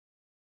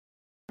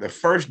The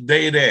first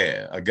day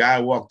there, a guy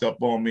walked up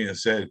on me and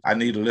said, I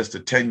need a list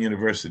of 10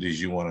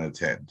 universities you want to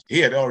attend. He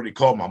had already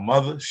called my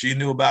mother. She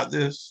knew about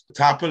this.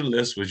 Top of the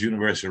list was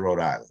University of Rhode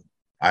Island.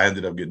 I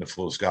ended up getting a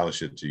full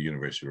scholarship to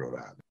University of Rhode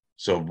Island.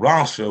 So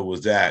Bronxville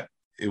was that.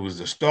 It was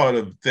the start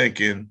of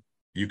thinking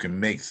you can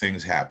make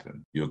things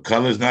happen. Your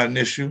color is not an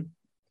issue.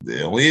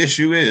 The only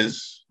issue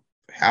is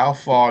how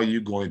far are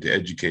you going to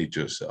educate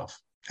yourself?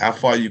 How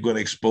far are you going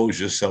to expose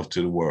yourself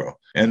to the world?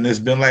 And it's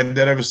been like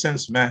that ever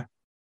since, man.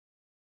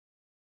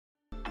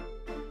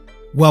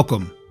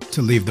 Welcome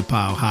to Leave the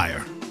Pile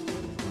Higher,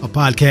 a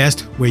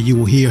podcast where you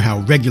will hear how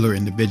regular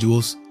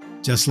individuals,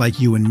 just like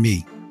you and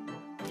me,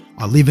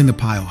 are leaving the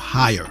pile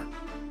higher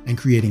and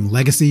creating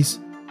legacies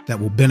that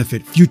will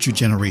benefit future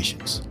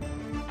generations.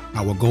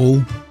 Our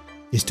goal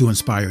is to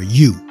inspire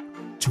you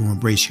to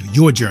embrace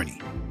your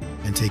journey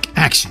and take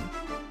action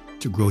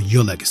to grow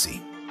your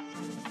legacy.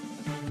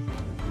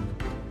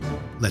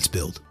 Let's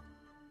build.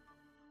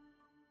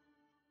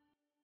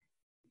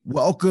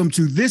 Welcome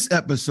to this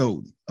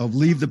episode of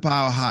Leave the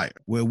Pile Higher,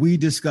 where we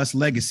discuss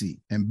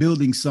legacy and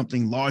building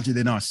something larger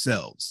than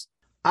ourselves.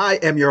 I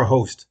am your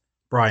host,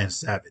 Brian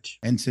Savage.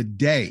 And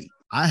today,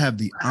 I have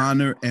the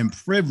honor and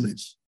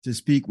privilege to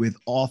speak with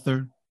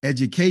author,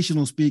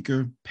 educational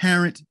speaker,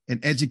 parent,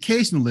 and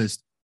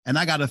educationalist, and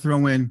I got to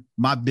throw in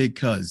my big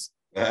cuz,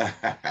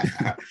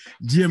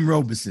 Jim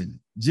Roberson.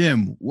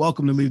 Jim,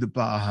 welcome to Leave the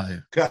Pile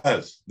Higher.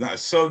 Cuz,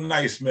 so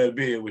nice, man, to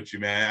be here with you,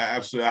 man.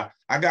 Absolutely.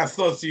 I got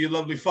thoughts of your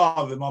lovely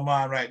father in my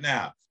mind right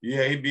now.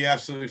 Yeah, he'd be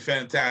absolutely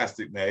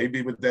fantastic, man. He'd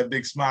be with that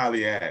big smile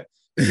he had.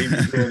 He'd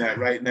be doing that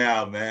right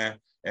now, man.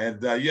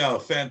 And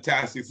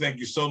fantastic. Thank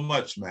you so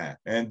much, man.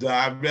 And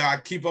I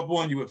keep up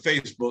on you with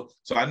Facebook,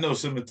 so I know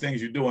some of the things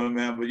you're doing,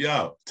 man.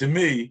 But to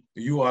me,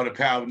 you are the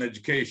power of an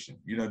education.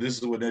 You know, this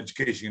is what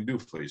education can do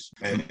for you.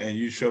 And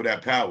you show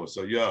that power.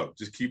 So,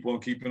 just keep on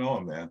keeping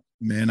on, man.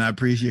 Man, I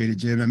appreciate it,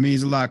 Jim. It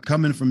means a lot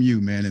coming from you,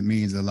 man. It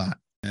means a lot.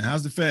 And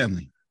how's the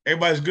family?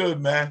 Everybody's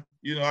good, man.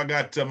 You know, I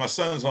got my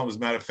son's home, as a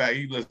matter of fact.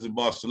 He lives in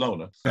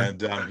Barcelona,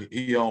 and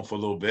he home for a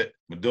little bit.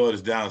 My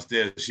daughter's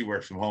downstairs. She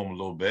works from home a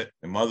little bit.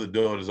 And my other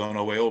daughter's on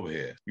her way over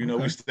here. You know,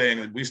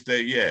 okay. we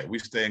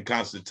stay in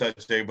constant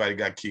touch. Everybody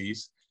got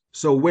keys.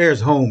 So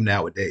where's home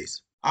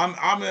nowadays?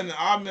 I'm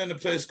in a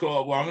place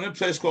called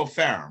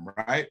Fareham,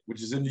 right?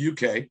 Which is in the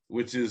UK,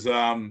 which is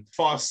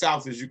far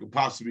south as you could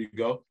possibly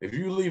go. If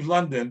you leave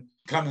London,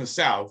 coming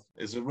south,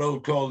 it's a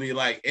road called the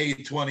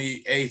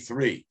A20,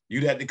 A3.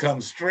 You'd have to come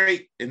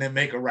straight and then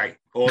make a right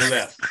or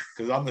left,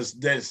 because I'm as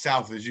dead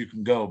south as you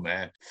can go,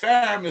 man.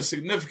 Fareham is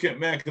significant,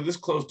 man, because it's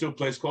close to a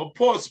place called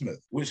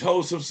Portsmouth, which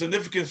holds some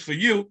significance for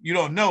you. You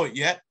don't know it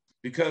yet,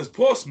 because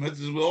Portsmouth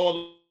is where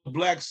all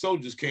Black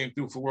soldiers came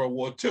through for World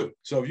War II.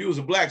 So if you was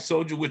a Black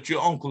soldier, which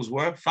your uncles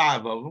were,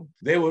 5 of them,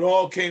 they would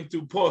all came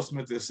through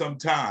Portsmouth at some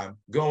time,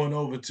 going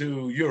over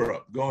to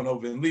Europe, going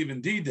over and leaving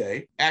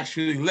D-Day,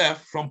 actually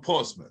left from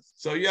Portsmouth.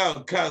 So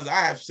cuz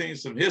I have seen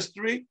some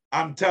history.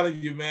 I'm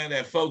telling you, man,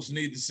 that folks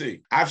need to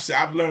see.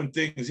 I've learned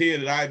things here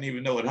that I didn't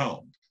even know at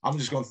home. I'm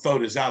just going to throw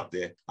this out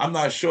there. I'm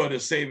not sure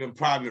that Saving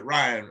Private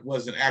Ryan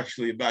wasn't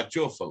actually about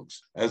your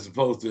folks, as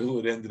opposed to who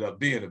it ended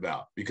up being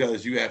about,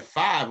 because you had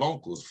 5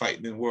 uncles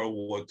fighting in World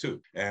War II,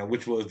 and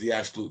which was the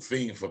absolute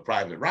theme for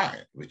Private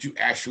Ryan, but you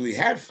actually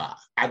had 5.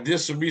 I did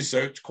some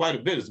research, quite a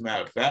bit, as a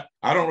matter of fact.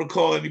 I don't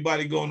recall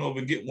anybody going over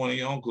and getting one of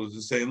your uncles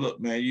and saying, look,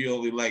 man, you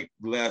only like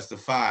the last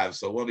of 5,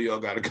 so one of y'all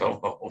got to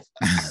go home.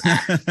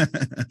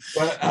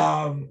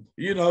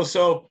 But,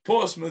 so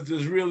Portsmouth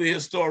is really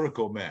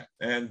historical, man,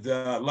 and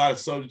a lot of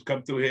soldiers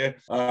come through here.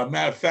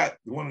 Matter of fact,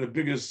 one of the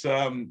biggest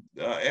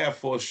Air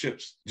Force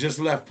ships just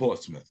left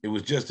Portsmouth. It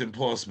was just in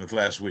Portsmouth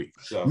last week.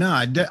 So. No,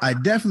 I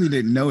definitely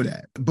didn't know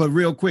that. But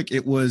real quick,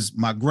 it was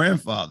my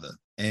grandfather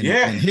and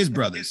his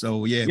brother.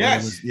 So it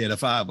was the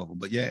 5 of them.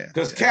 But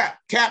because Cap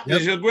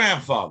is your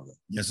grandfather.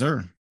 Yes,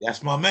 sir.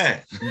 That's my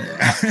man.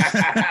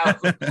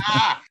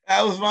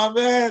 That was my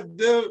man,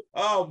 dude.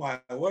 Oh, my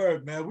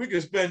word, man. We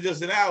could spend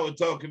just an hour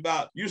talking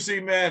about, you see,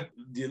 man,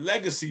 the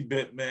legacy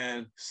bit,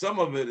 man, some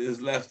of it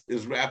is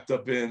wrapped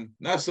up in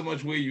not so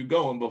much where you're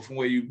going, but from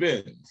where you've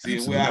been. See,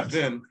 where I've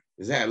been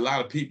is I had a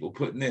lot of people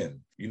putting in.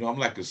 You know, I'm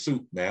like a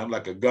soup, man. I'm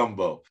like a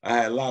gumbo. I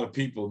had a lot of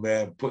people,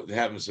 man,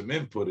 having some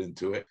input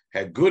into it,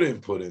 had good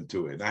input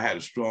into it. And I had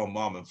a strong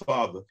mom and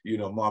father,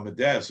 mom and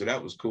dad. So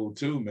that was cool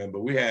too, man.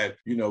 But we had,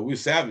 we're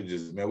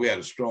savages, man. We had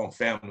a strong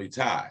family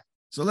tie.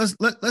 So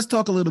let's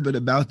talk a little bit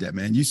about that,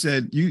 man. You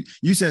said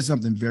you said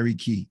something very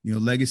key.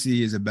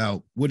 Legacy is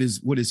about what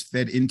is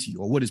fed into you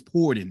or what is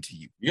poured into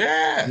you.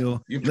 Yeah.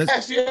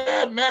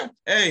 Man.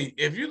 Hey,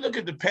 if you look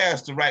at the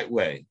past the right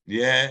way,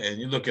 and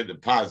you look at the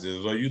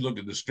positives or you look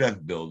at the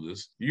strength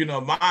builders,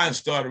 mine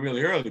started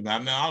really early,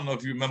 man. I don't know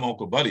if you remember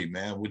Uncle Buddy,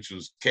 man, which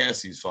was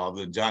Cassie's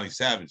father and Johnny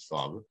Savage's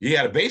father. He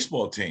had a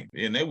baseball team,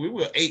 and we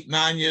were 8,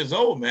 9 years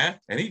old, man.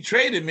 And he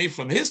traded me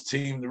from his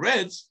team, the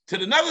Reds, to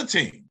another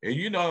team.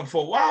 And and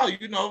for a while,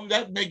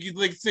 that make you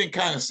think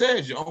kind of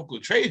sad your uncle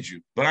trades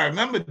you. But I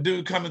remember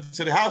dude coming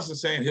to the house and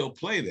saying he'll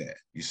play there.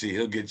 You see,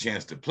 he'll get a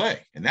chance to play.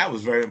 And that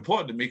was very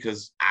important to me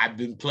because I've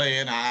been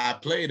playing. I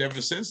played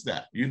ever since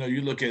that. You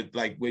look at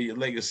like where your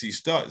legacy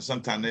starts.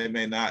 Sometimes they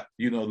may not,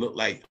 look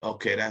like,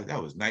 okay,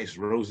 that was nice,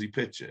 rosy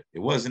picture. It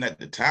wasn't at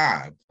the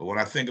time. But when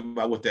I think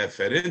about what that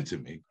fed into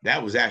me,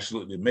 that was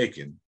absolutely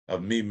making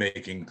of me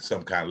making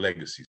some kind of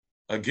legacy.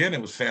 Again,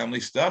 it was family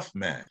stuff,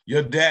 man.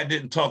 Your dad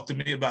didn't talk to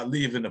me about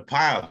leaving the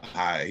pile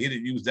high. He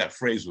didn't use that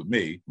phrase with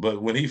me.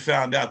 But when he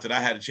found out that I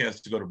had a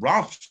chance to go to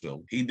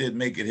Bronxville, he did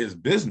make it his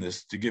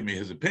business to give me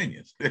his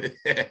opinions.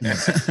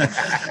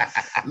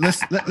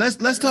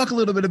 Let's talk a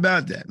little bit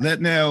about that.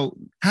 Now,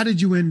 how did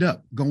you end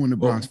up going to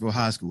Bronxville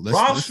High School?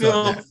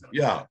 Bronxville,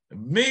 yeah.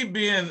 Me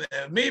being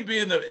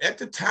at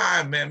the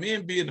time, man, me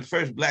and being the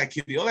first black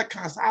kid, all that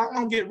kind of stuff, I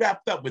don't get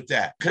wrapped up with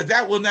that because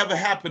that will never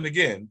happen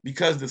again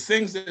because the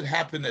things that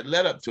happened that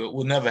led up to it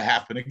will never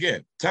happen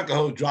again.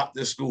 Tuckahoe dropped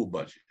their school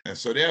budget. And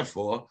so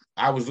therefore,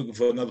 I was looking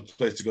for another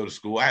place to go to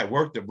school. I had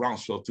worked at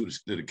Bronxville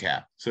through the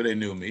cap, so they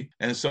knew me.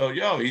 And so,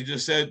 he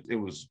just said it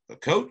was a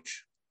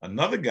coach,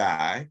 another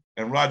guy,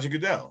 and Roger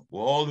Goodell.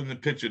 We're all in the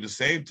picture at the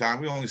same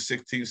time. We're only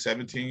 16,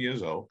 17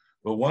 years old.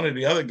 But one of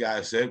the other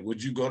guys said,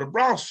 would you go to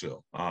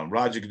Bronxville?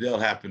 Roger Goodell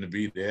happened to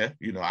be there.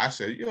 I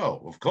said,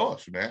 of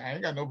course, man. I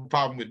ain't got no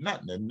problem with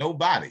nothing and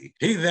nobody.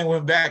 He then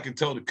went back and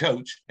told the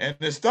coach, and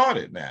it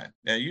started, man.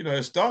 And,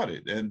 it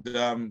started. And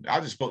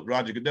I just spoke to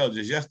Roger Goodell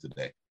just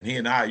yesterday. He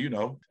and I,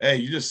 hey,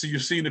 you've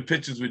seen the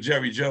pictures with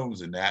Jerry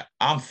Jones and that.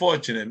 I'm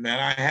fortunate, man.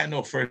 I had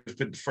no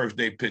first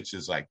day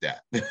pictures like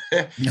that.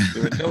 There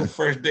were no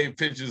first day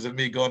pictures of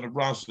me going to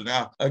Bronxville.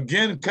 Now,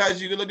 again,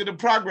 because you can look at the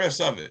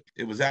progress of it.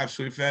 It was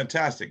absolutely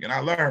fantastic. And I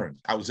learned.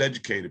 I was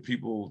educated.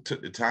 People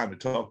took the time to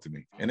talk to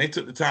me. And they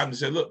took the time to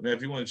say, look, man,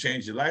 if you want to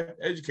change your life,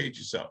 educate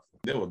yourself.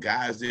 There were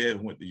guys there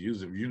who went to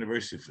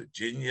University of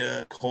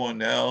Virginia,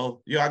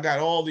 Cornell. I got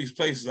all these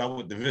places I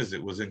went to visit.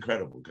 It was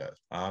incredible,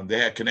 guys. They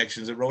had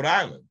connections at Rhode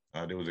Island.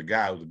 There was a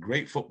guy who was a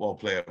great football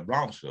player in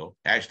Bronxville,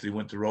 actually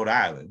went to Rhode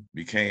Island,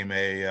 became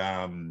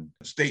a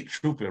state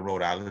trooper in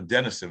Rhode Island,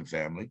 Dennison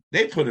family.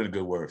 They put in a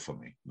good word for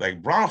me.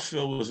 Like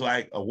Bronxville was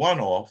like a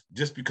one-off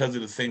just because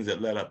of the things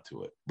that led up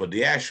to it. But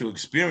the actual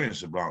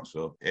experience of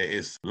Bronxville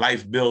is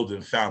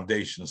life-building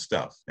foundation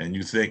stuff. And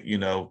you think,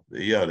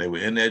 they were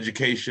in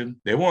education.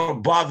 They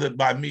weren't bothered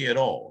by me at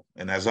all.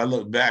 And as I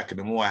look back and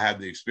the more I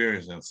have the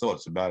experience and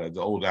thoughts about it,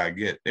 the older I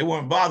get, they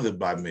weren't bothered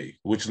by me,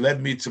 which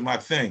led me to my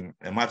thing.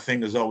 And my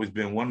thing has always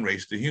been one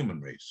race, the human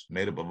race,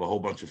 made up of a whole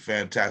bunch of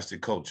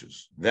fantastic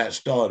cultures. That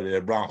started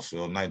at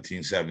Bronxville in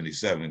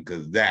 1977,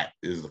 because that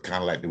is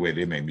kind of like the way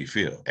they made me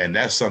feel. And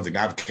that's something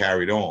I've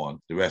carried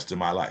on the rest of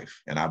my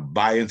life. And I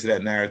buy into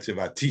that narrative.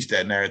 I teach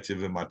that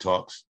narrative in my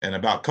talks and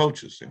about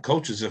coaches. And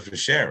coaches are for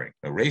sharing.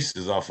 The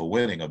races are for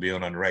winning or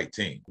being on the right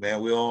team.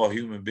 Man, we're all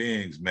human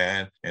beings,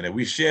 man. And if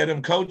we share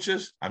them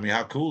coaches, I mean,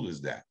 how cool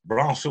is that?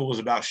 Bronxville was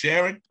about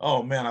sharing.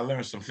 Oh, man, I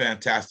learned some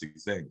fantastic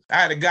things.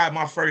 I had a guy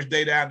my first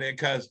day down there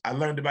because I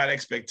learned about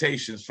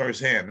expectations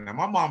firsthand. Now,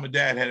 my mom and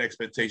dad had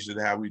expectations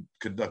of how we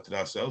conducted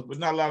ourselves, but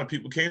not a lot of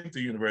people came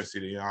to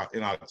university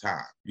in our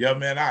time. Yeah,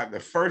 man, the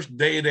first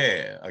day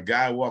there, a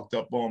guy walked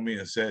up on me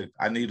and said,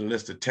 I need a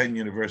list of 10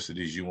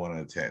 universities you want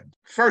to attend.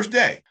 First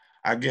day.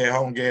 I get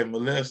home, gave him a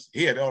list.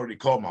 He had already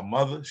called my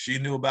mother. She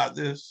knew about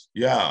this.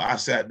 I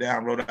sat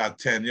down, wrote out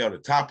 10.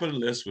 The top of the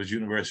list was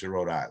University of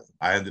Rhode Island.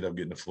 I ended up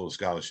getting a full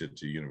scholarship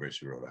to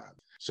University of Rhode Island.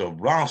 So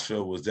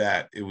Bronxville was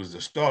that. It was the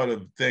start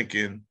of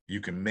thinking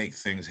you can make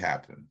things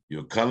happen.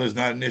 Your color is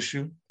not an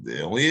issue.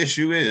 The only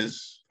issue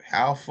is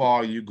how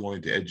far are you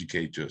going to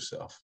educate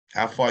yourself?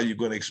 How far are you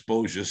going to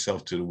expose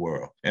yourself to the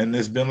world? And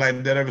it's been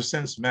like that ever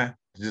since, man.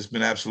 It's just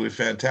been absolutely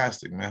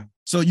fantastic, man.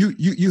 So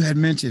you had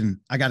mentioned,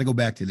 I got to go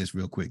back to this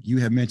real quick. You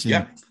had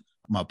mentioned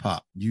my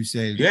pop. You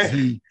said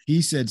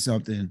he said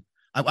something.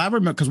 I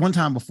remember because one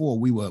time before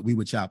we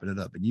were chopping it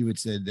up, and you had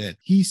said that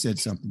he said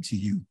something to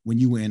you when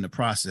you were in the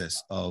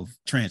process of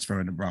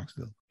transferring to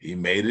Bronxville. He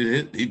made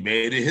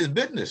it his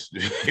business.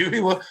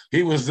 he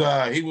was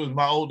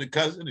my older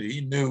cousin. And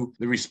he knew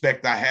the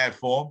respect I had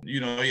for him.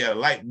 He had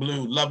a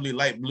lovely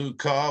light blue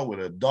car with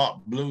a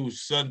dark blue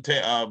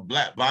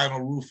black vinyl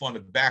roof on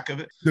the back of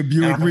it. The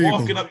Buick Regal.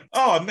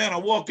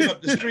 I'm walking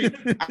up the street.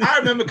 I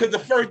remember because the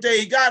first day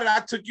he got it,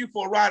 I took you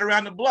for a ride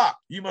around the block.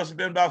 You must have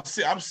been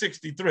I'm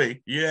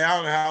 63. Yeah, I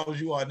don't know how old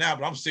you are now,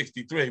 but I'm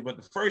 63. But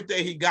the first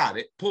day he got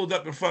it, pulled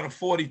up in front of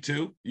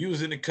 42. You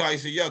was in the car. He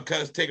said, yo,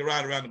 cuz, take a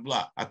ride around the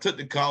block. I took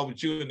the car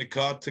with you in the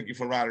car, took you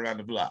for a ride around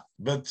the block.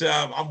 But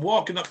I'm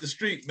walking up the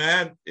street,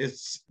 man.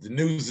 The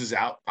news is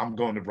out. I'm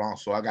going to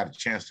Bronxville. I got a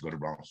chance to go to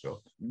Bronxville.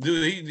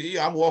 Dude,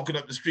 I'm walking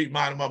up the street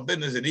minding my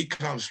business, and he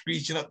comes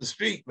screeching up the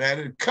street, man,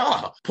 in the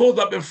car. Pulled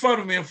up in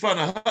front of me in front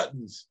of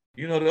Hutton's,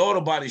 the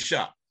auto body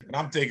shop. And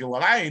I'm thinking,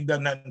 well, I ain't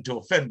done nothing to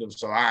offend him,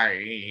 so I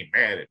ain't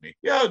mad at me.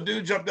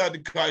 Dude jumped out the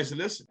car. He said,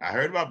 listen, I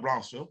heard about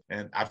Bronxville,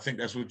 and I think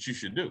that's what you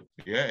should do.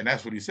 Yeah, and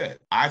that's what he said.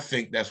 I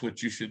think that's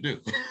what you should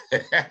do.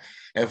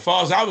 As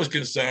far as I was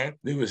concerned,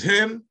 it was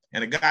him,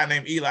 and a guy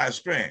named Eli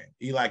Strand.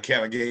 Eli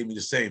kind of gave me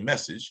the same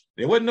message.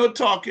 There wasn't no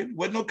talking,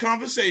 wasn't no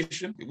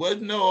conversation. It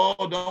wasn't no,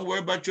 oh, don't worry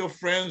about your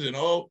friends and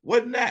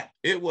wasn't that.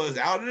 It was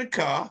out of the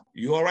car.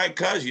 You all right,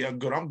 cuz? Yeah,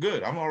 good. I'm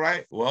good. I'm all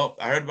right. Well,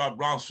 I heard about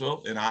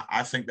Bronxville, and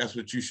I think that's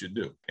what you should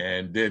do.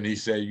 And then he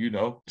said,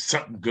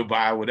 something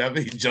goodbye, whatever.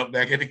 He jumped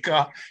back in the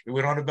car and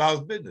went on about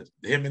his business.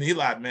 Him and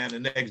Eli, man, the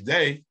next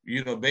day,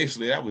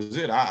 basically that was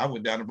it. I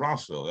went down to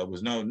Bronxville. There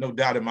was no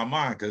doubt in my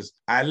mind, because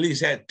I at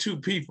least had two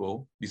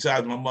people,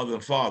 besides my mother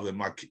and father and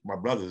my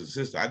brothers and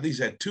sister, I at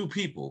least had two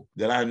people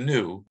that I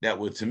knew that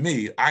were, to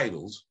me,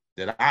 idols,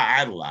 that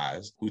I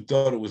idolized, who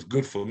thought it was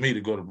good for me to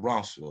go to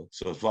Bronxville.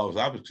 So as far as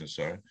I was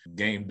concerned,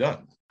 game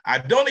done. I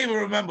don't even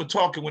remember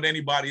talking with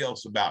anybody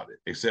else about it,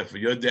 except for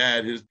your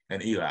dad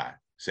and Eli,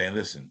 saying,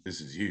 listen,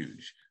 this is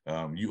huge.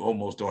 You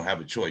almost don't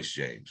have a choice,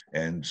 James.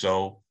 And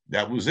so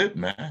that was it,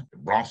 man.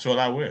 Bronxville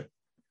I went.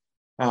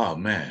 Oh,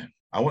 man.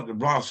 I went to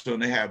Roberson,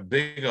 and they had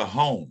bigger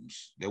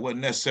homes. They weren't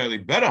necessarily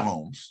better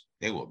homes.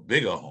 They were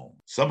bigger homes.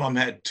 Some of them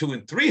had 2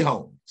 and 3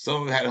 homes. Some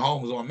of them had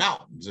homes on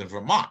mountains in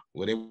Vermont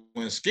where they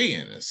went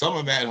skiing. And some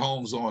of them had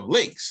homes on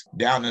lakes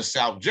down in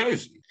South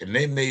Jersey. And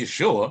they made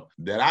sure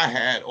that I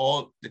had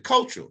all the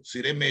cultural.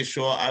 See, they made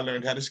sure I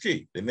learned how to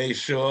ski. They made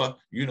sure,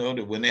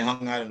 that when they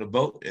hung out in the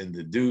boat and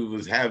the dude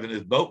was having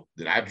his boat,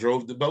 that I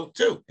drove the boat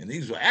too. And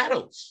these were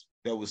adults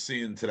that was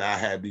seeing that I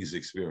had these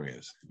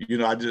experiences.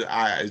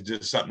 It's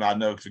just something I'll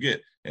never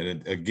forget.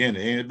 And again, it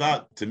ain't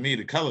about, to me,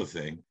 the color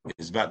thing.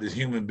 It's about this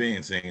human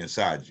being thing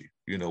inside you.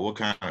 What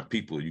kind of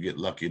people you get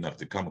lucky enough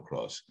to come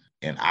across.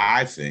 And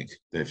I think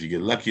that if you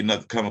get lucky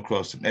enough to come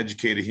across some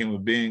educated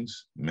human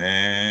beings,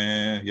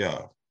 man, yeah,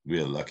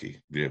 we're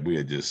lucky. We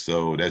are just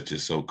that's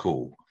just so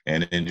cool.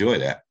 And enjoy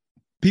that.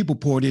 People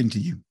poured into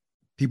you.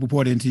 People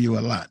poured into you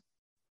a lot.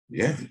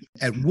 Yeah.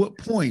 At what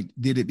point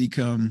did it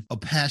become a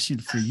passion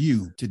for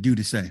you to do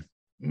the same?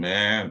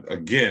 Man,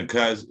 again,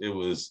 because it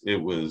was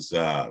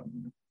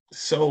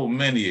so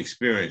many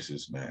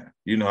experiences, man.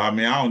 I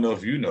don't know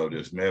if you know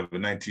this, man, but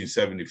in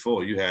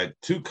 1974, you had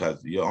 2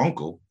 cousins, your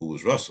uncle, who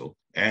was Russell,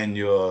 and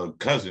your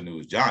cousin, who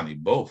was Johnny,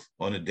 both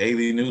on the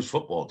Daily News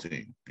football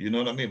team. You know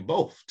what I mean?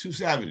 Both 2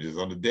 savages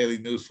on the Daily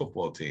News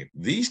football team.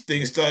 These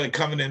things started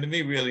coming into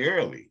me really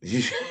early.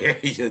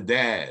 Your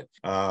dad,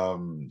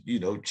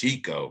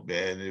 Chico,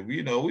 man.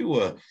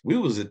 We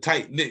was a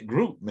tight-knit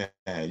group, man.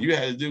 You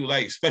had to do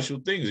like special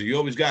things. You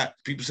always got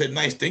people said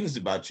nice things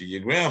about you.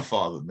 Your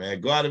grandfather,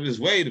 man, go out of his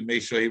way to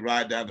make sure he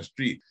ride down the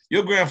street.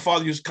 Your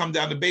grandfather used to come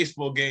down to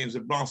baseball games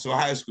at Bronxville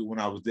High School when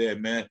I was there,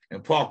 man,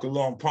 and park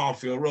along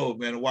Palmfield Road,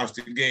 man, and watch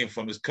the game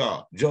from his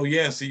car. Joe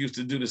Yancey used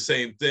to do the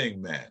same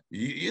thing, man.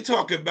 You're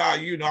talking about,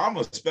 I'm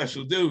a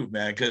special dude,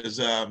 man, because,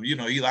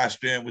 Eli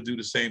Strand would do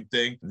the same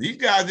thing. These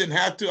guys didn't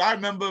have to. I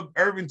remember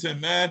Irvington,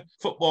 man,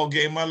 football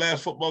game, my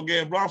last football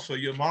game in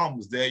Bronxville. Your mom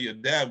was there. Your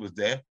dad was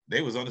there.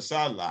 They was on the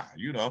sideline,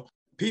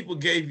 People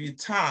gave you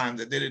time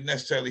that they didn't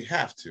necessarily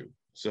have to.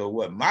 So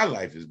what my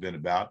life has been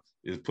about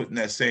is putting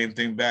that same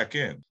thing back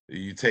in.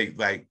 You take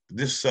like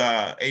this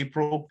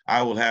April,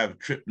 I will have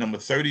trip number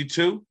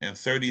 32 and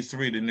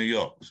 33 to New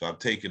York. So I've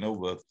taken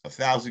over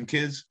 1,000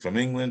 kids from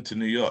England to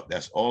New York.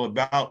 That's all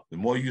about the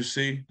more you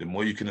see, the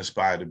more you can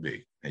aspire to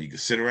be. And you can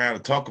sit around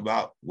and talk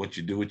about what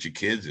you do with your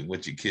kids and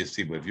what your kids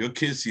see. But if your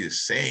kids see the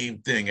same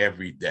thing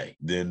every day,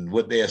 then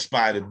what they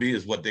aspire to be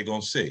is what they're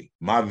going to see.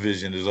 My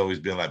vision has always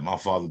been like my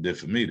father did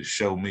for me, to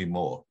show me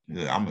more.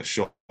 I'm going to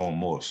show them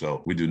more.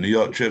 So we do New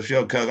York trips.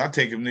 Yo, cuz I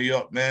take them to New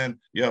York, man.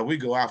 Yo, we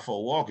go out for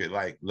a walk at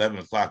like 11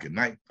 o'clock at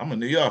night. I'm a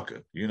New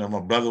Yorker. My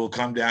brother will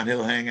come down,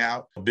 he'll hang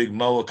out. Big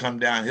Mo will come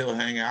down, he'll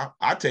hang out.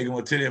 I take him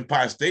to the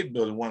Empire State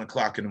Building 1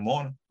 o'clock in the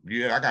morning.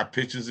 Yeah, I got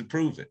pictures to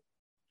prove it.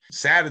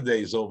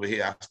 Saturdays over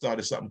here, I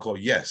started something called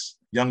Yes,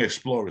 Young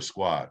Explorer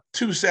Squad.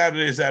 2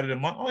 Saturdays out of the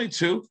month, only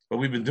 2, but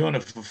we've been doing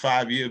it for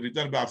 5 years. We've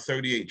done about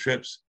 38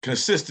 trips.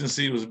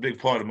 Consistency was a big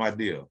part of my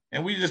deal.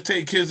 And we just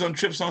take kids on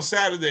trips on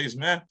Saturdays,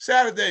 man.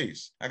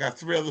 Saturdays. I got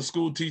 3 other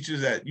school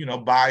teachers that,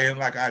 buy in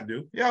like I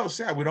do. Yo,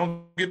 Sad, we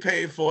don't get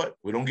paid for it.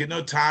 We don't get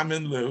no time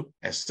in lieu.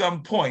 At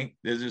some point,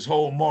 there's this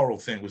whole moral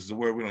thing, which is a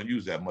word we don't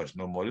use that much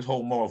no more. This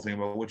whole moral thing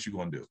about what you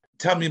going to do.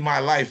 Tell me my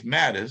life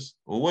matters.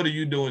 Well, what are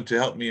you doing to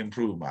help me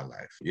improve my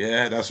life?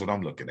 Yeah, that's what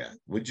I'm looking at.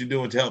 What you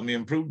doing to help me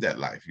improve that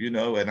life?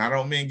 And I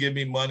don't mean give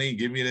me money,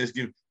 give me this,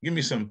 give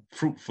me some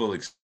fruitful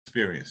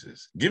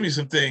experiences. Give me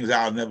some things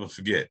I'll never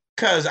forget.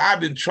 Because I've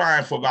been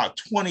trying for about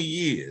 20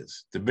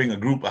 years to bring a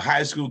group of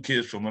high school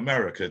kids from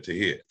America to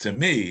here. To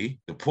me,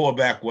 the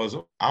pullback was,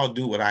 I'll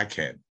do what I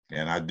can.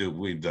 And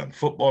we've done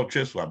football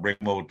trips where I bring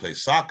them over to play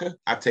soccer.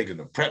 I've taken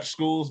them to prep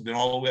schools, been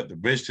all the way up to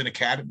Bridgeton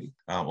Academy,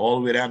 all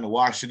the way down to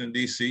Washington,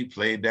 D.C.,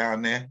 played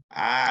down there.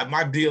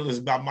 My deal is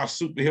about my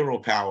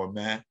superhero power,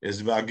 man. It's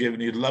about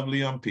giving these lovely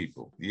young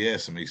people,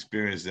 some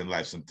experience in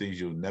life, some things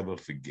you'll never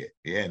forget.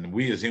 Yeah, and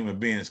we as human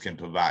beings can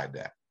provide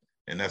that.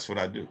 And that's what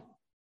I do.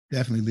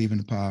 Definitely leaving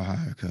the power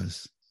higher,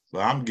 because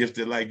But I'm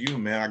gifted like you,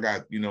 man. I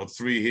got,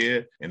 3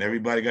 here, and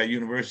everybody got a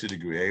university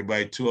degree.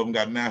 Everybody, 2 of them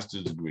got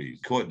master's degrees.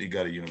 Courtney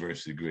got a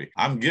university degree.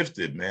 I'm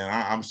gifted, man.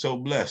 I'm so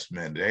blessed,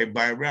 man, that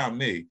everybody around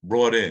me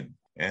brought in.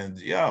 And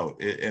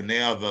and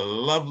they are the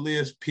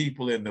loveliest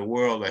people in the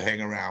world to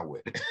hang around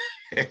with.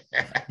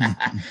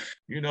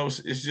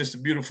 It's just a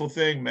beautiful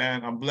thing,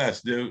 man. I'm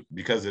blessed, dude,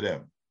 because of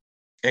them.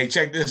 Hey,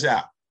 check this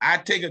out. I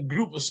take a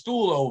group of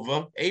school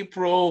over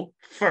April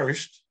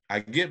 1st. I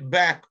get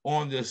back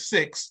on the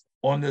 6th.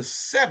 On the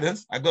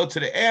 7th, I go to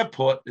the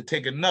airport to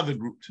take another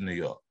group to New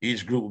York.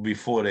 Each group will be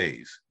 4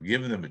 days,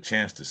 giving them a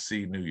chance to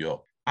see New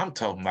York. I'm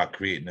talking about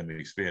creating them an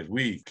experience.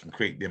 We can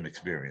create them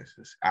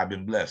experiences. I've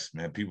been blessed,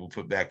 man. People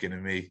put back into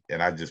me,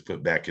 and I just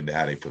put back into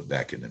how they put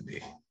back into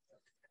me.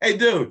 Hey,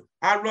 dude,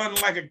 I run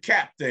like a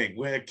CAP thing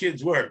where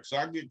kids work, so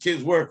I get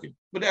kids working.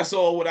 But that's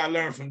all what I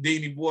learned from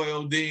Deanie Boy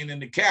O'Dean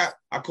and the CAP.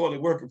 I call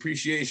it work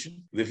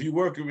appreciation. If you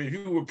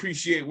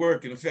appreciate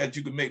work and the fact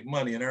you can make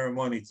money and earn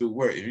money through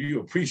work, if you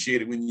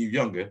appreciate it when you're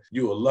younger,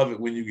 you will love it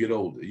when you get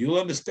older. You'll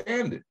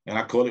understand it. And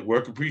I call it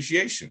work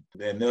appreciation.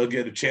 Then they'll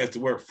get a chance to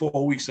work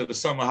 4 weeks of the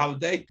summer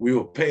holiday. We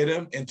will pay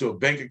them into a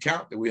bank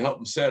account that we help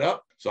them set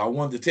up. So I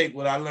wanted to take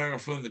what I learned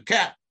from the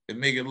CAP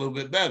and make it a little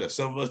bit better.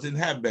 Some of us didn't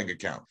have bank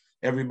accounts.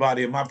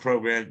 Everybody in my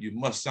program, you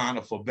must sign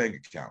up for a bank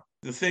account.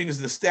 The thing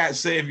is, the stats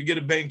say if you get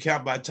a bank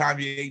account by the time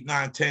you're 8,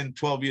 9, 10,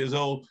 12 years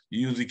old,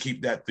 you usually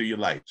keep that through your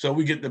life. So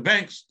we get the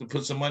banks to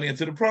put some money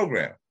into the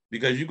program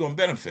because you're going to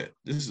benefit.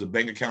 This is a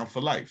bank account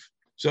for life.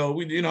 So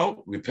we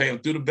pay them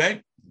through the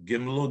bank, give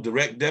them a little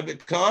direct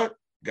debit card,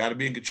 got to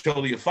be in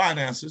control of your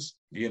finances.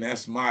 And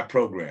that's my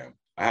program.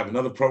 I have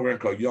another program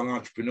called Young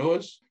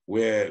Entrepreneurs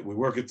where we're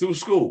working through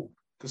school.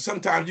 Because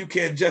sometimes you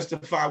can't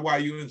justify why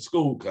you're in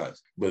school,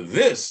 but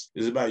this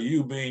is about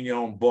you being your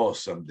own boss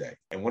someday.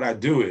 And what I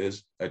do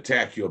is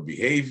attack your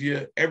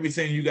behavior,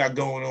 everything you got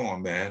going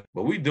on, man.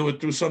 But we do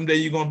it through someday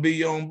you're going to be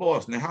your own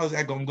boss. Now, how's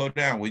that going to go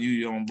down when you're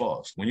your own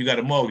boss? When you got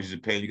a mortgage to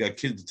pay, you got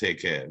kids to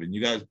take care of, and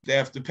you got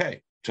staff to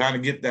pay. Trying to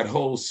get that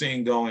whole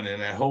scene going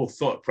and that whole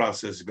thought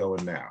process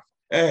going now.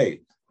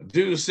 Hey, a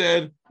dude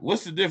said,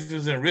 what's the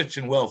difference in rich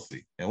and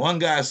wealthy? And one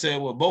guy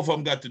said, well, both of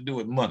them got to do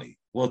with money.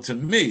 Well, to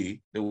me,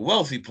 the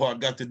wealthy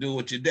part got to do with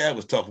what your dad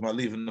was talking about,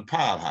 leaving the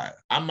pile higher.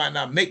 I might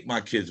not make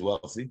my kids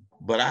wealthy,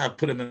 but I have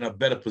put them in a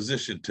better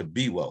position to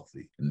be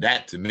wealthy. And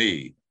that, to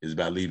me, is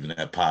about leaving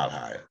that pile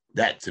higher.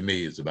 That, to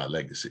me, is about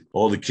legacy.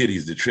 All the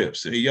kiddies, the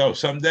trips. Hey,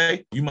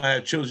 someday you might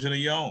have children of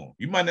your own.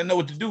 You might not know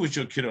what to do with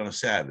your kid on a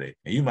Saturday.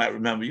 And you might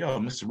remember,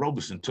 Mr.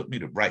 Roberson took me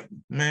to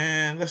Brighton.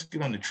 Man, let's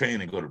get on the train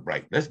and go to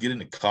Brighton. Let's get in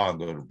the car and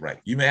go to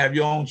Brighton. You may have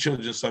your own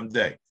children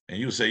someday. And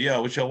you'll say,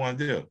 what y'all want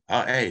to do?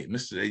 Hey,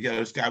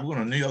 this guy, we're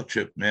on a New York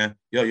trip, man.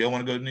 Y'all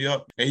want to go to New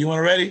York? Hey, you want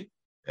to ready?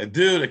 A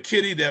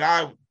kiddie that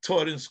I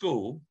taught in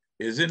school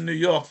is in New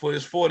York for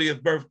his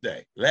 40th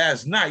birthday.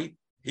 Last night,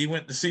 he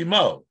went to see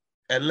Mo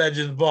at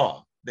Legends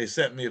Bar. They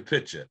sent me a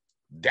picture.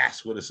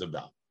 That's what it's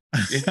about.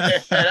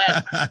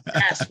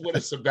 That's what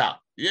it's about.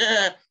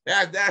 Yeah,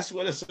 that's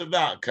what it's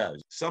about,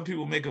 cuz. Some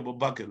people make up a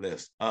bucket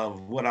list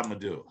of what I'm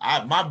going to do.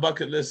 My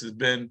bucket list has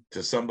been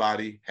to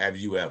somebody, have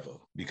you ever?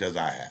 Because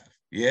I have.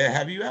 Yeah,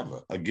 have you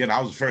ever? Again, I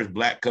was the first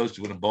Black coach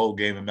to win a bowl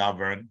game in Mount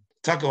Vernon.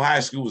 Tucker High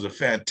School was a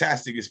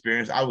fantastic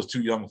experience. I was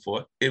too young for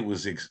it. It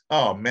was,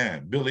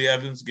 Billy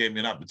Evans gave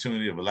me an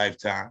opportunity of a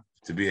lifetime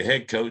to be a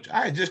head coach.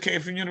 I just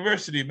came from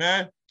university,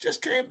 man.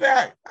 Just came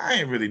back. I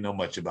ain't really know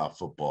much about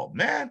football,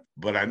 man.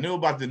 But I knew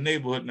about the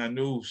neighborhood and I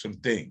knew some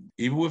things.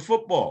 Even with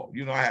football,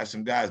 I had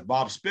some guys,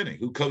 Bob Spinning,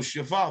 who coached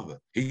your father.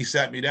 He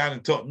sat me down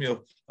and taught me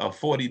a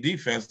 40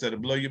 defense that'll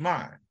blow your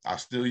mind. I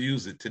still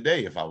use it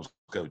today if I was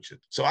coaching.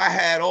 So I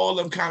had all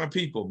them kind of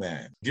people,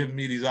 man, giving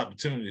me these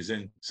opportunities.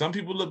 And some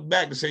people look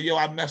back and say,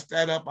 I messed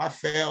that up. I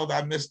failed.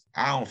 I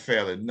don't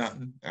fail at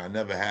nothing. I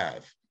never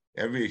have.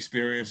 Every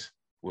experience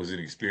was an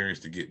experience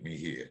to get me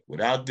here.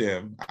 Without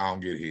them, I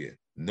don't get here.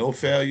 No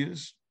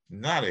failures,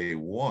 not a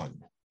one.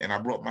 And I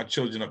brought my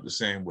children up the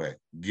same way.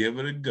 Give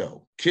it a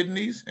go.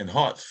 Kidneys and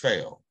hearts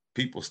fail.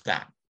 People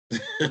stop.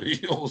 You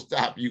don't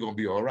stop, you're going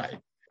to be all right.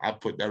 I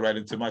put that right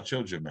into my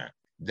children, man.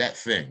 That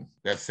thing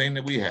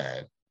that we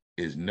had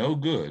is no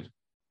good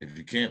if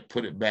you can't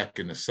put it back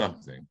into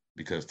something.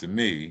 Because to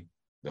me,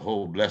 the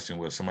whole blessing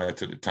was somebody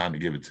took the time to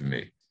give it to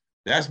me.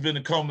 That's been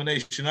the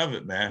culmination of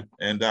it, man.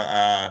 And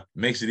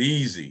makes it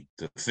easy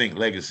to think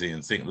legacy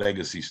and think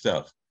legacy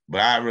stuff.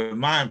 But I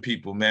remind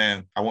people,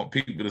 man, I want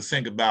people to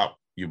think about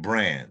your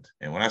brand.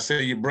 And when I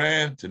say your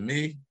brand, to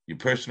me, your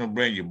personal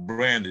brand, your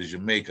brand is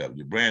your makeup.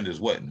 Your brand is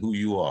what and who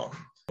you are.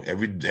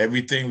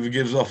 Everything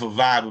gives off a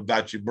vibe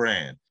about your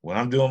brand. When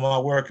I'm doing my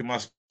work and my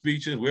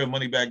speeches, we're a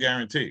money back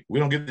guarantee. We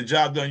don't get the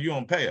job done, you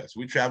don't pay us.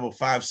 We travel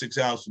 5-6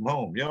 hours from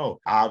home.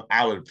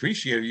 I would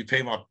appreciate if you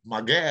pay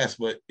my gas,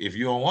 but if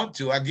you don't want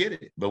to, I get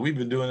it. But we've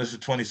been doing this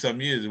for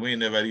 20-some years and we ain't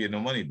never had to get no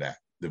money back.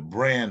 The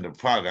brand, the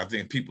product, I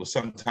think people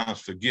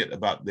sometimes forget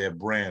about their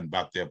brand,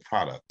 about their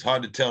product. It's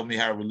hard to tell me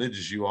how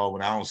religious you are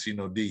when I don't see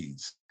no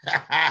deeds.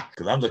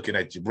 Because I'm looking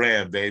at your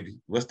brand, baby.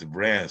 What's the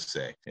brand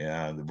say?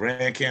 Yeah, the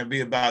brand can't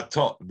be about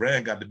talk. The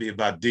brand got to be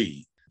about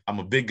deed. I'm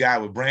a big guy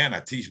with brand.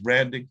 I teach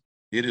branding.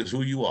 It is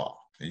who you are.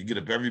 And you get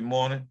up every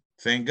morning.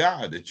 Thank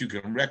God that you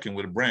can reckon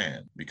with a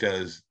brand.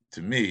 Because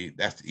to me,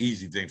 that's the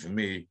easy thing for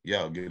me.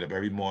 Get up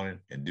every morning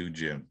and do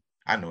gym.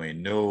 I know ain't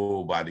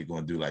nobody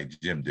going to do like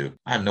Jim do.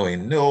 I know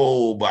ain't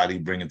nobody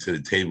bringing to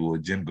the table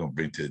what Jim going to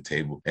bring to the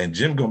table. And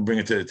Jim going to bring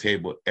it to the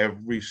table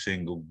every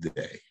single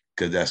day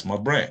because that's my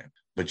brand.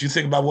 But you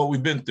think about what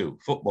we've been through.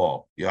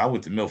 Football. I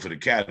went to Milford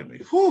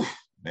Academy. Whew,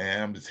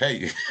 man, I'm going to tell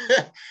you.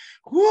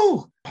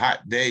 Woo!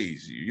 Hot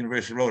days.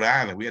 University of Rhode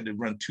Island, we had to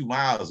run 2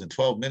 miles in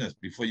 12 minutes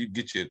before you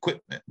get your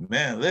equipment.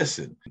 Man,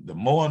 listen, the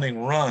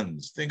morning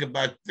runs. Think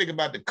about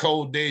the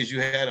cold days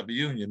you had up at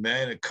Union,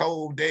 man. The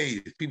cold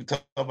days. People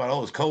talk about,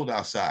 oh, it's cold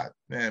outside.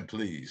 Man,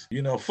 please.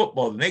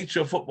 Football, the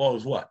nature of football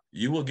is what?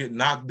 You will get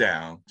knocked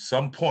down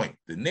some point.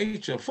 The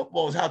nature of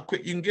football is how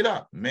quick you can get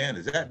up. Man,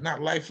 is that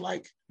not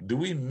lifelike? Do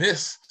we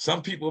miss?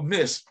 Some people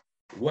miss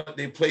what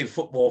they played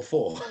football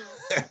for.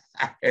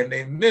 And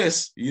they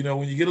miss,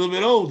 when you get a little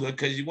bit older,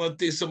 because you want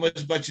to think so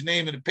much about your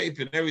name in the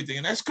paper and everything,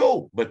 and that's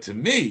cool. But to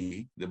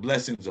me, the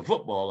blessings of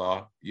football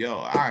are,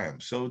 I am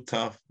so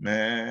tough,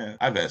 man.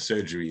 I've had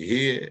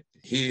surgery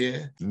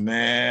here,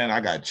 man.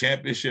 I got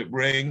championship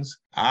rings.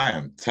 I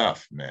am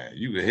tough, man.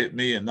 You could hit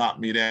me and knock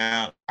me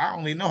down. I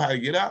only know how to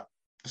get up.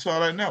 That's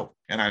all I know.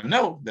 And I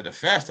know that the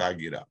faster I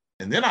get up.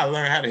 And then I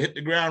learned how to hit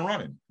the ground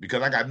running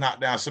because I got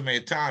knocked down so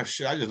many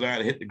times. I just learned how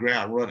to hit the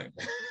ground running.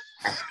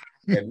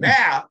 And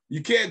now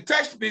you can't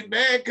touch me,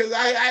 man, because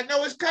I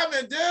know it's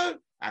coming, dude.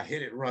 I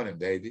hit it running,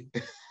 baby.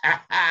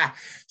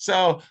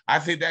 So I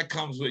think that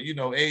comes with,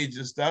 age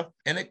and stuff.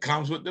 And it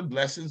comes with the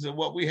blessings of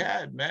what we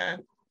had, man.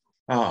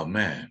 Oh,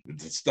 man.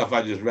 The stuff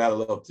I just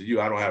rattled up to you,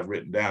 I don't have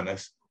written down.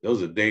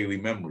 Those are daily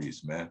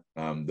memories, man.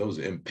 Those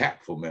are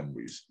impactful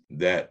memories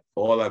that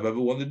all I've ever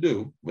wanted to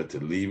do, but to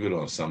leave it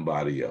on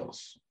somebody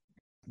else.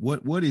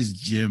 What is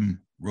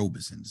Jim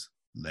Roberson's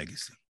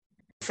legacy?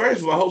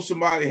 First of all, I hope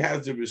somebody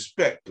has the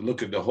respect to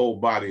look at the whole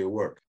body of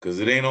work because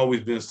it ain't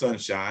always been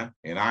sunshine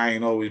and I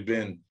ain't always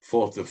been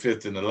fourth or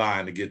fifth in the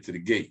line to get to the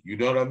gate. You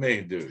know what I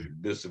mean, dude?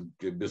 There's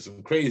been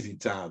some crazy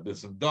times, been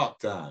some dark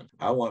times.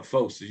 I want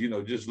folks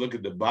to, just look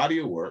at the body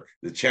of work,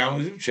 the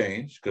challenge of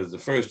change, because the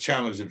first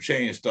challenge of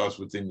change starts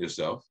within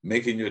yourself,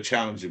 making your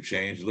challenge of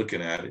change,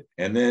 looking at it.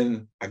 And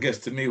then I guess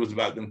to me it was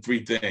about them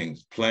 3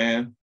 things: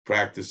 plan,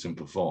 practice, and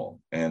perform.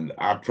 And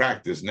I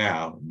practice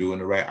now doing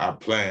the right. I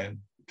plan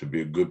to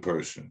be a good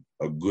person,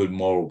 a good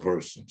moral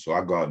person. So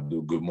I go out and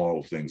do good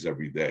moral things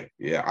every day.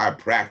 Yeah, I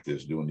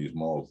practice doing these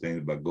moral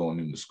things by going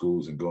into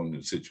schools and going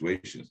into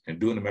situations and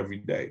doing them every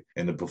day.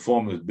 And the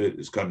performance bit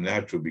has come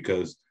natural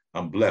because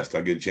I'm blessed.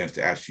 I get a chance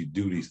to actually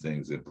do these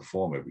things and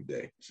perform every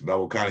day. It's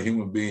about what kind of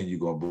human being you're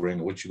going to bring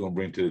and what you're going to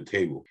bring to the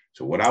table.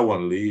 So what I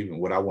want to leave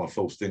and what I want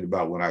folks to think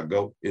about when I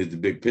go is the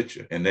big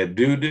picture. And that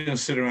dude didn't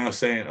sit around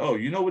saying, oh,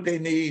 you know what they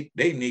need?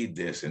 They need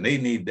this and they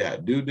need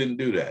that. Dude didn't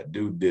do that.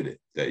 Dude did it.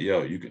 That,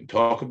 you can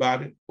talk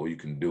about it or you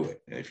can do it.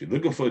 And if you're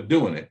looking for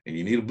doing it and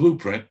you need a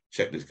blueprint,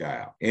 check this guy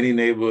out. Any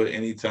neighbor,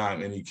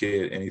 anytime, any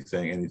kid,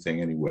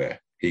 anything,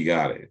 anywhere. He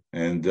got it.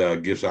 And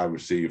gifts I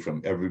received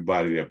from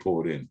everybody that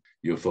poured in,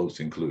 your folks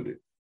included.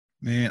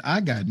 Man,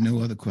 I got no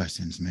other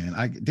questions, man.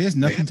 There's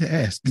nothing to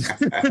ask.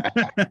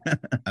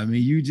 I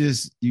mean,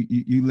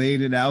 you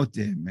laid it out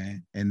there,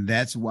 man. And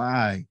that's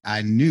why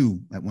I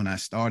knew that when I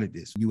started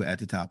this, you were at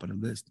the top of the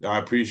list. I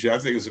appreciate it. I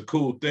think it's a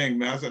cool thing,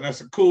 man. I think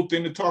that's a cool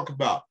thing to talk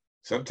about.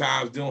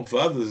 Sometimes doing for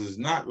others is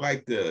not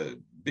like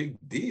the big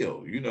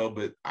deal,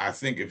 but I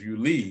think if you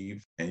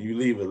leave and you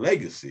leave a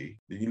legacy,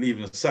 then you're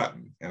leaving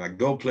something. And I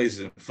go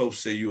places and folks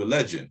say you're a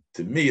legend.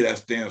 To me, that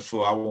stands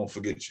for I won't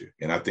forget you.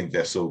 And I think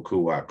that's so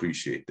cool. I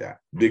appreciate that.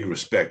 Big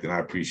respect, and I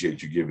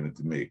appreciate you giving it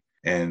to me.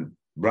 And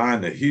Brian,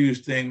 the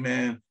huge thing,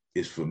 man,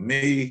 is for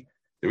me,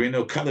 there ain't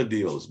no color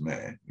deals,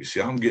 man. You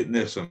see, I'm getting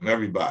this from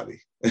everybody.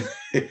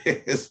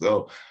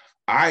 So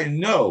I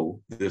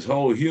know this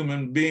whole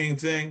human being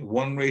thing,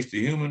 one race to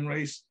human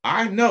race,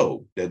 I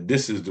know that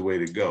this is the way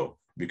to go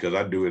because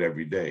I do it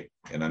every day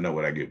and I know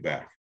what I get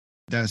back.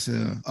 That's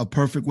a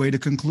perfect way to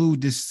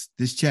conclude this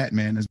chat,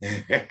 man.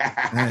 But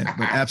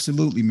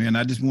absolutely, man.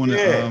 I just want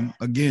to,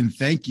 again,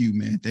 thank you,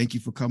 man. Thank you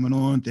for coming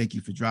on. Thank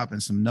you for dropping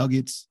some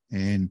nuggets.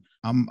 And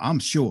I'm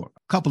sure a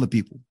couple of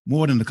people,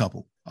 more than a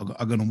couple,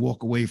 are going to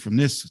walk away from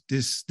this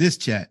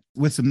chat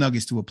with some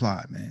nuggets to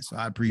apply, man. So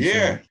I appreciate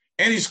it.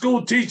 Any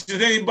school teachers,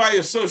 anybody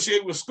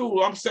associated with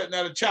school, I'm setting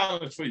out a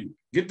challenge for you.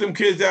 Get them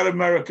kids out of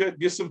America,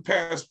 get some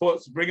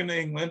passports, bring them to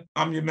England.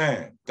 I'm your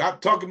man. Stop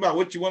talking about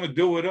what you want to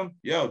do with them.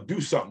 Do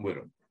something with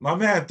them. My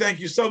man, thank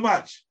you so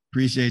much.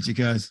 Appreciate you,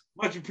 cuz.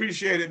 Much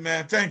appreciated,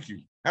 man. Thank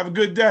you. Have a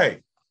good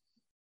day.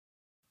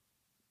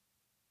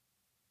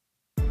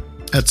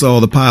 That's all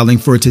the piling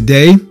for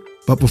today.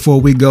 But before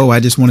we go,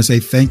 I just want to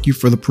say thank you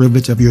for the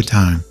privilege of your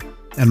time.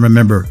 And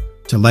remember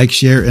to like,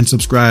 share, and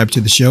subscribe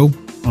to the show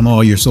on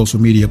all your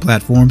social media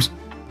platforms,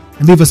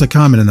 and leave us a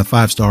comment and a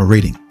 5-star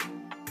rating.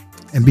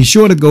 And be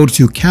sure to go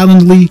to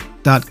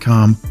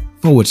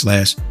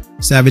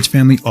calendly.com/Savage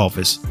Family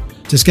Office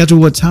to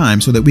schedule a time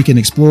so that we can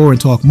explore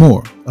and talk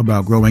more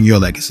about growing your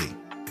legacy.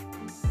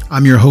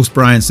 I'm your host,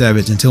 Brian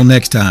Savage. Until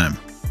next time,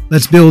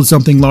 let's build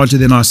something larger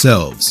than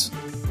ourselves.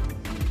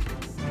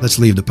 Let's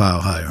leave the pile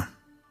higher.